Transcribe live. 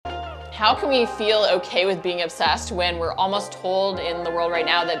How can we feel okay with being obsessed when we're almost told in the world right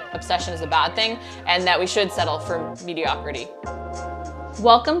now that obsession is a bad thing and that we should settle for mediocrity?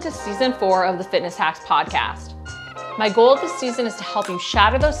 Welcome to season 4 of the Fitness Hacks podcast. My goal this season is to help you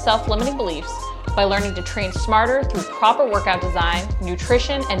shatter those self-limiting beliefs by learning to train smarter through proper workout design,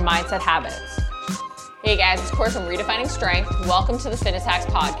 nutrition, and mindset habits. Hey guys, it's Corey from Redefining Strength. Welcome to the Fitness Hacks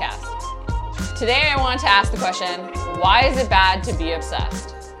podcast. Today I wanted to ask the question, why is it bad to be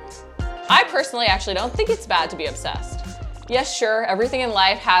obsessed? I personally actually don't think it's bad to be obsessed. Yes, sure, everything in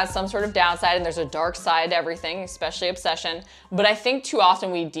life has some sort of downside and there's a dark side to everything, especially obsession, but I think too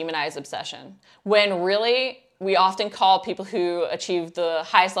often we demonize obsession, when really we often call people who achieve the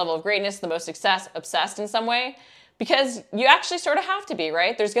highest level of greatness, the most success, obsessed in some way, because you actually sort of have to be,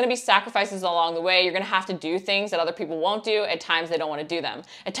 right? There's gonna be sacrifices along the way. You're gonna have to do things that other people won't do. At times they don't wanna do them.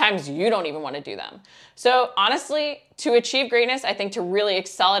 At times you don't even wanna do them. So honestly, to achieve greatness, I think to really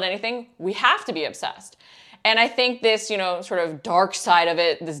excel at anything, we have to be obsessed. And I think this, sort of dark side of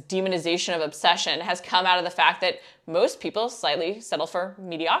it, this demonization of obsession has come out of the fact that most people slightly settle for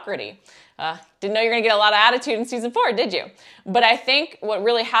mediocrity. Didn't know you're gonna get a lot of attitude in season 4, did you? But I think what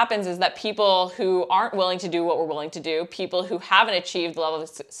really happens is that people who aren't willing to do what we're willing to do, people who haven't achieved the level of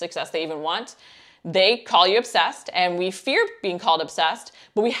success they even want, they call you obsessed, and we fear being called obsessed,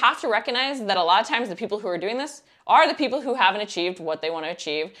 but we have to recognize that a lot of times the people who are doing this are the people who haven't achieved what they want to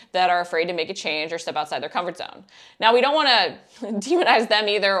achieve, that are afraid to make a change or step outside their comfort zone. Now, we don't want to demonize them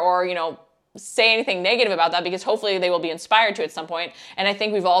either or, say anything negative about that, because hopefully they will be inspired to at some point. And I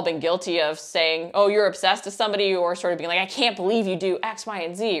think we've all been guilty of saying, oh, you're obsessed to somebody, or sort of being like, I can't believe you do X, Y,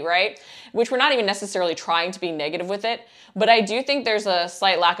 and Z, right? Which we're not even necessarily trying to be negative with it. But I do think there's a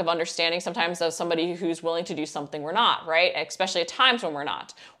slight lack of understanding sometimes of somebody who's willing to do something we're not, right? Especially at times when we're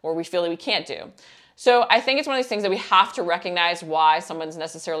not, or we feel that we can't do. So I think it's one of these things that we have to recognize why someone's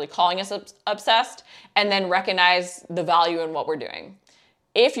necessarily calling us obsessed, and then recognize the value in what we're doing.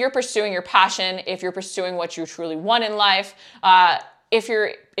 If you're pursuing your passion, if you're pursuing what you truly want in life, if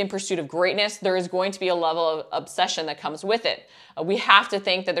you're in pursuit of greatness, there is going to be a level of obsession that comes with it. We have to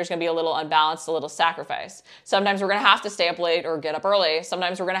think that there's going to be a little unbalance, a little sacrifice. Sometimes we're going to have to stay up late or get up early.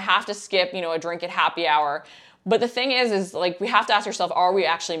 Sometimes we're going to have to skip, a drink at happy hour. But the thing is we have to ask ourselves, are we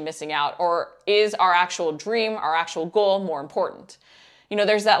actually missing out? Or is our actual dream, our actual goal more important?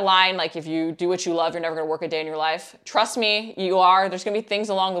 There's that line, like, if you do what you love, you're never going to work a day in your life. Trust me, you are. There's going to be things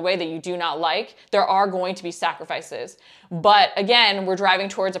along the way that you do not like. There are going to be sacrifices. But again, we're driving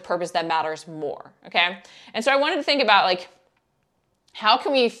towards a purpose that matters more, okay? And so I wanted to think about, how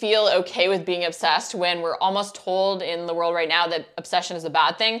can we feel okay with being obsessed when we're almost told in the world right now that obsession is a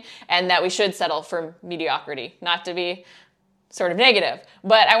bad thing and that we should settle for mediocrity? Not to be sort of negative,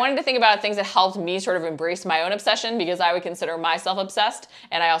 but I wanted to think about things that helped me sort of embrace my own obsession, because I would consider myself obsessed,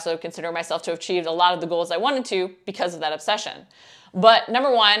 and I also consider myself to have achieved a lot of the goals I wanted to because of that obsession. But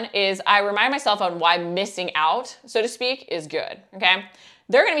number one is I remind myself on why missing out, so to speak, is good, okay?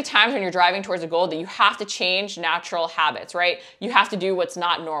 There are going to be times when you're driving towards a goal that you have to change natural habits, right? You have to do what's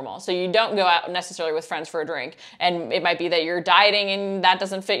not normal. So you don't go out necessarily with friends for a drink. And it might be that you're dieting and that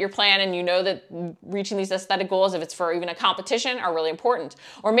doesn't fit your plan, and you know that reaching these aesthetic goals, if it's for even a competition, are really important.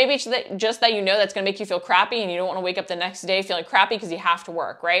 Or maybe it's just that you know that's going to make you feel crappy and you don't want to wake up the next day feeling crappy because you have to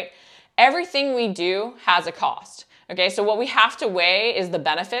work, right? Everything we do has a cost, okay? So what we have to weigh is the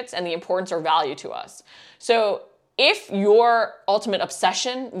benefits and the importance or value to us. So if your ultimate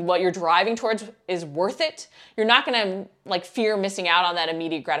obsession, what you're driving towards, is worth it, you're not going to fear missing out on that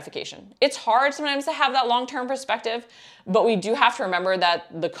immediate gratification. It's hard sometimes to have that long-term perspective, but we do have to remember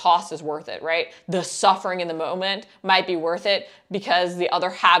that the cost is worth it, right? The suffering in the moment might be worth it because the other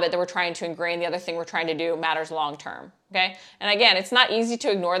habit that we're trying to ingrain, the other thing we're trying to do, matters long-term, okay? And again, it's not easy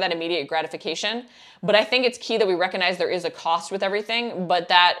to ignore that immediate gratification, but I think it's key that we recognize there is a cost with everything, but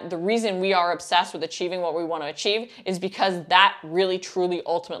that the reason we are obsessed with achieving what we want to achieve is because that really, truly,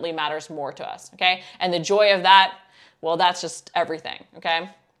 ultimately matters more to us, okay? And the joy of that, well, that's just everything, okay?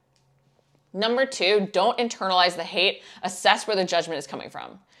 Number 2, don't internalize the hate. Assess where the judgment is coming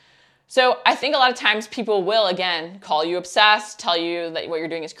from. So I think a lot of times people will, again, call you obsessed, tell you that what you're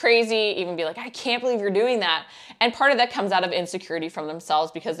doing is crazy, even be like, I can't believe you're doing that. And part of that comes out of insecurity from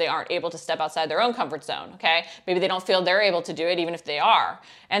themselves because they aren't able to step outside their own comfort zone, okay? Maybe they don't feel they're able to do it even if they are.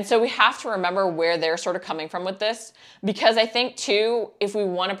 And so we have to remember where they're sort of coming from with this, because I think too, if we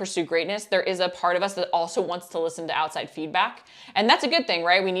want to pursue greatness, there is a part of us that also wants to listen to outside feedback. And that's a good thing,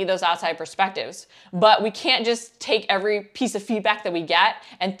 right? We need those outside perspectives. But we can't just take every piece of feedback that we get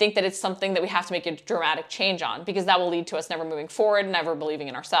and think that it's something that we have to make a dramatic change on, because that will lead to us never moving forward, never believing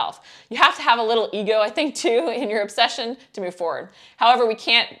in ourselves. You have to have a little ego, I think, too, in your obsession to move forward. However, we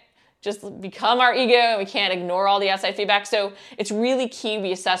can't just become our ego and we can't ignore all the outside feedback. So it's really key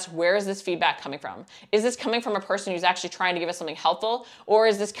we assess, where is this feedback coming from? Is this coming from a person who's actually trying to give us something helpful, or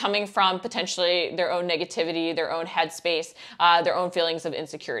is this coming from potentially their own negativity, their own headspace, their own feelings of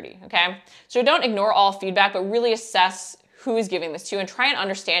insecurity, okay? So don't ignore all feedback, but really assess who is giving this to you and try and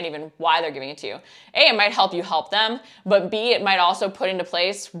understand even why they're giving it to you. A, it might help you help them, but B, it might also put into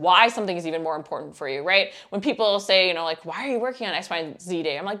place why something is even more important for you, right? When people say, you know, like, why are you working on X, Y, and Z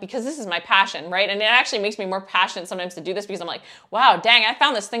day? I'm like, because this is my passion, right? And it actually makes me more passionate sometimes to do this because I'm like, wow, dang, I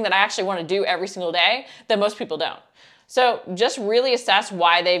found this thing that I actually want to do every single day that most people don't. So just really assess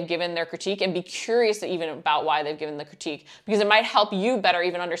why they've given their critique and be curious even about why they've given the critique, because it might help you better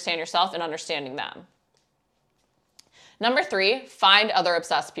even understand yourself and understanding them. Number 3, find other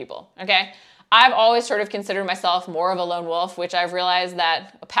obsessed people, okay? I've always sort of considered myself more of a lone wolf, which I've realized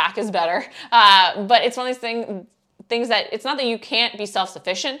that a pack is better. But it's one of these things that it's not that you can't be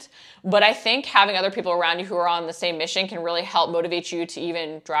self-sufficient, but I think having other people around you who are on the same mission can really help motivate you to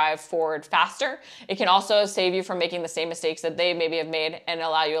even drive forward faster. It can also save you from making the same mistakes that they maybe have made and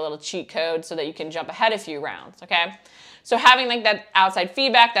allow you a little cheat code so that you can jump ahead a few rounds, okay? So having like that outside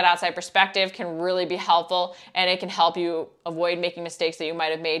feedback, that outside perspective can really be helpful, and it can help you avoid making mistakes that you might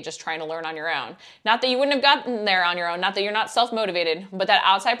have made just trying to learn on your own. Not that you wouldn't have gotten there on your own, not that you're not self-motivated, but that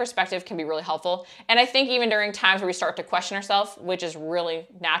outside perspective can be really helpful. And I think even during times where we start to question ourselves, which is really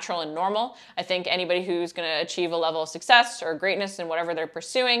natural and normal, I think anybody who's going to achieve a level of success or greatness in whatever they're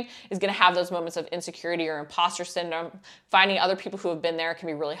pursuing is going to have those moments of insecurity or imposter syndrome. Finding other people who have been there can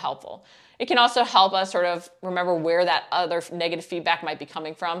be really helpful. It can also help us sort of remember where that other negative feedback might be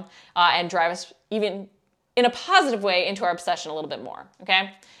coming from and drive us even in a positive way into our obsession a little bit more,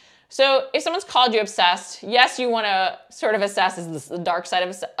 okay? So if someone's called you obsessed, yes, you want to sort of assess is this the dark side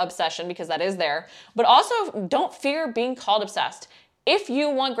of obsession, because that is there, but also don't fear being called obsessed. If you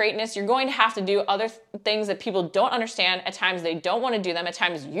want greatness, you're going to have to do other things that people don't understand. At times they don't want to do them. At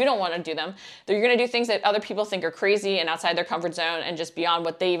times you don't want to do them. You're going to do things that other people think are crazy and outside their comfort zone and just beyond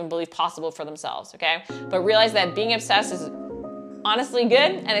what they even believe possible for themselves, okay? But realize that being obsessed is honestly good,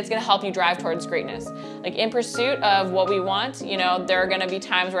 and it's going to help you drive towards greatness. Like in pursuit of what we want, you know, there are going to be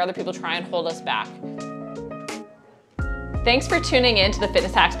times where other people try and hold us back. Thanks for tuning in to the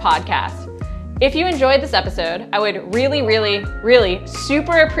Fitness Hacks podcast. If you enjoyed this episode, I would really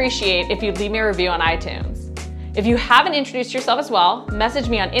super appreciate if you'd leave me a review on iTunes. If you haven't introduced yourself as well, message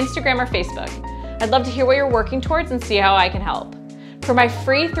me on Instagram or Facebook. I'd love to hear what you're working towards and see how I can help. For my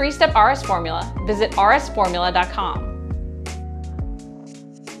free 3-step RS formula, visit rsformula.com.